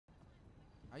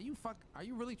Are you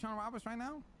really trying to rob us right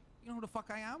now? You know who the fuck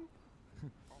I am?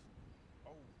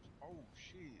 Oh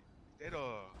shit. Is that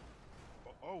oh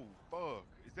fuck.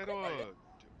 Is that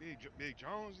Big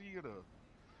Jonesy or the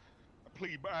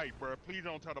please, hey, bro, please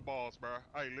don't tell the boss, bro.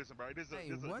 Hey, listen, bro. What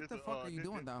the fuck are you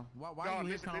doing, though? Why are you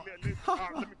listen, here?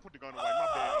 Let me put the gun away. My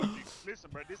bad, OG. Listen,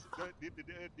 bro. This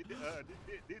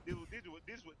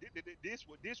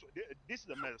is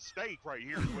a mistake right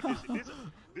here. Is what this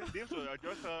was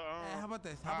just Hey, how about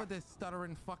this? How about this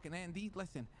stuttering fucking Andy?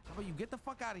 Listen, how about you get the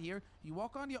fuck out of here? You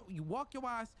walk your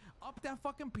ass up that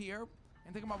fucking pier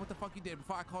and think about what the fuck you did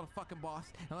before I call the fucking boss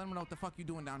and let him know what the fuck you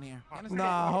doing down here.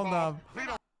 Nah, hold up.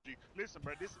 Listen,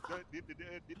 bro. This is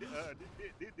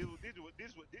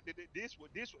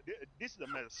a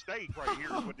mistake right here.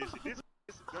 Is what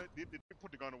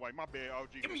put the gun away. My bad,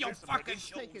 OG. Give me your fucking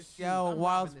shoes. Yo,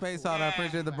 Wild Space on. I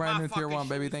appreciate the brand new tier 1,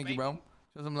 baby. Thank you, bro.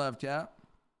 Show some love, chat.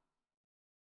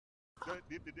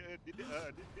 This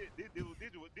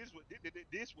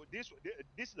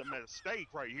is a mistake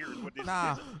right here. Is what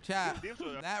Nah, chat.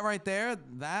 That right there.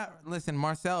 Listen,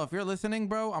 Marcel, if you're listening,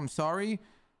 bro, I'm sorry.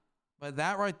 But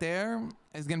that right there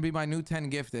is gonna be my new 10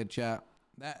 gifted, chat.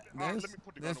 This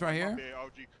right here.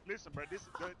 Listen, bro. This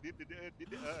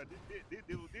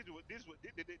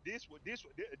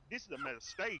is a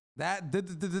mistake. That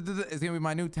is gonna be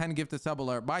my new 10 gifted sub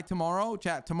alert. By tomorrow,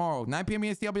 chat. Tomorrow, 9 p.m.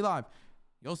 EST, I'll be live.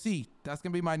 You'll see. That's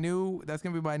gonna be my new 10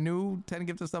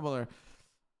 gifted sub alert.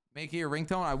 Make it your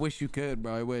ringtone. I wish you could,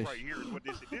 bro. I wish. Right here is what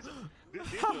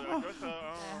how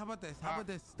about this? How about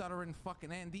this stuttering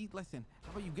fucking Andy? Listen,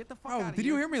 how about you get the fuck out of here? Did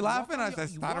you hear me laughing? I said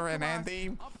stuttering Andy.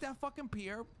 Up that fucking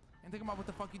pier and think about what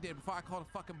the fuck you did before I call the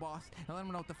fucking boss and let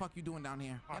him know what the fuck you doing down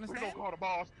here. You understand? Please don't call the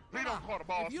boss. Please don't call the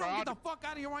boss. If you don't get the fuck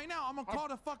out of here right now, I'm gonna call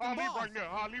the fucking boss. I'll leave right now.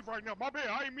 I'll leave right now. My bad.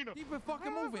 I ain't mean to. Keep it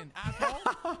fucking moving,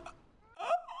 asshole.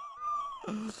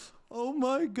 Oh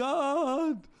my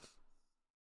god.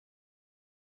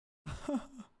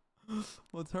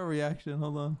 What's her reaction?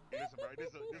 Hold on. Listen, bro,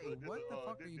 what the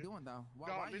fuck are you doing, though?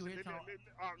 Why are you here trying to...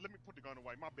 let me put the gun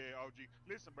away. My bad, OG.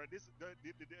 Listen, bro, this is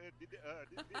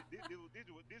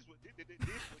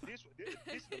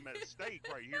a mistake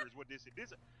right here. Is what this is.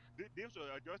 This was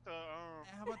just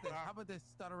How about this? How about this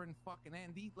stuttering fucking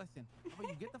Andy? Listen, how about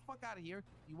you get the fuck out of here?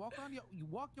 You walk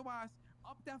your ass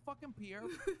up that fucking pier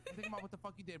and think about what the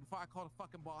fuck you did before I call the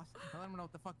fucking boss and let him know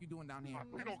what the fuck you doing down here.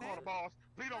 Please don't call the boss.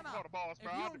 Please don't call the boss,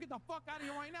 bro. If you don't get the fuck out of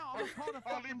here right now, I'm gonna call the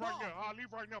fucking boss. I'll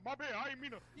leave right now. My bad. I ain't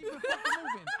mean to. Keep it fucking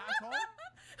moving, asshole.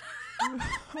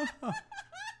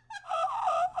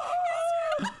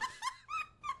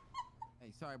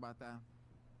 Hey, sorry about that.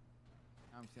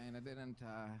 I'm saying I didn't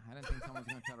think someone was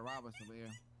gonna try to rob us over here.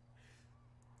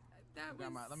 Let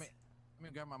me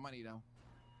grab my money though.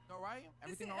 All right?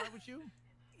 Everything all right with you?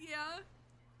 Yeah.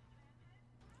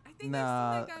 I think I've seen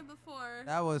that guy before.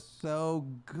 That was so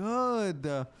good.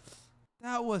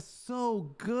 That was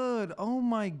so good. Oh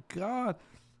my god.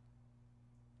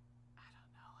 I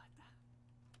don't know what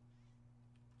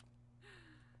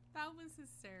that was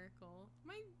hysterical.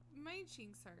 My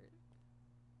cheeks hurt.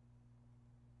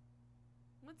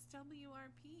 What's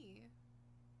WRP?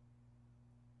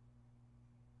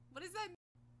 What is that?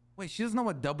 Wait, she doesn't know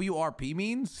what WRP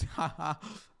means?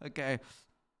 Okay.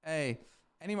 Hey,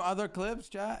 any other clips,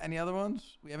 chat? Any other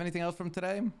ones? We have anything else from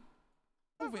today?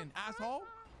 Moving, asshole.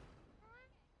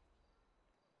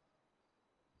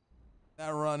 That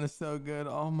run is so good.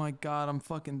 Oh my god, I'm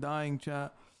fucking dying,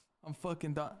 chat. I'm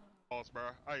fucking dying. Boss, bro.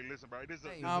 Hey, listen, bro.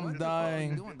 I'm dying.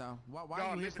 What are you doing, though? Why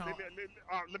are you listen,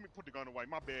 let me put the gun away.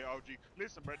 My bad, OG.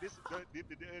 Listen, bro.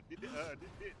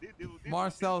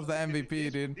 Marcel's the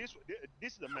MVP, dude. This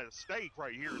is a mistake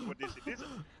right here. Is what this is.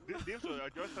 This was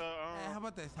just Hey, how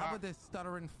about this? How about this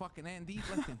stuttering fucking Andy?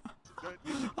 Listen.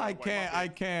 I can't.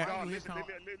 Listen,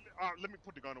 let me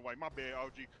put the gun away. My bad,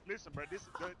 OG. Listen, bro.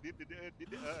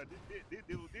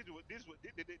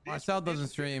 Marcel doesn't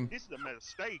stream. This is a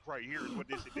mistake right here. Is what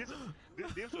this is.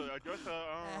 This was just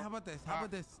Hey, how about this? How about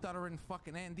this stuttering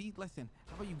fucking Andy? Listen,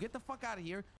 how about you get the fuck out of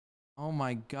here? Oh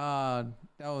my god,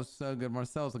 that was so good.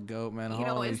 Marcel's a goat, man. You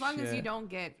know, Holy as long shit. as you don't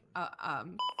get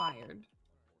fired.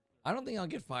 I don't think I'll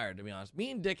get fired, to be honest. Me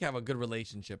and Dick have a good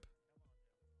relationship.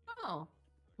 Oh.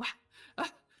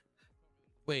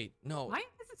 Wait, no. Why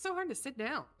is it so hard to sit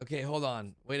down? Okay, hold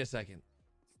on. Wait a second.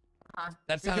 That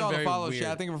Thank sounded you all very to follow, weird.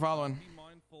 chat. Thank you for following.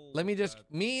 Let me just,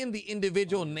 me and the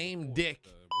individual named Dick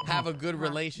have a good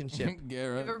relationship. You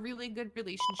have a really good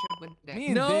relationship with Dick. Me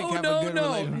and Dick have a good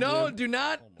relationship. No, do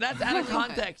not. That's out of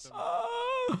context.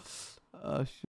 Oh, shit.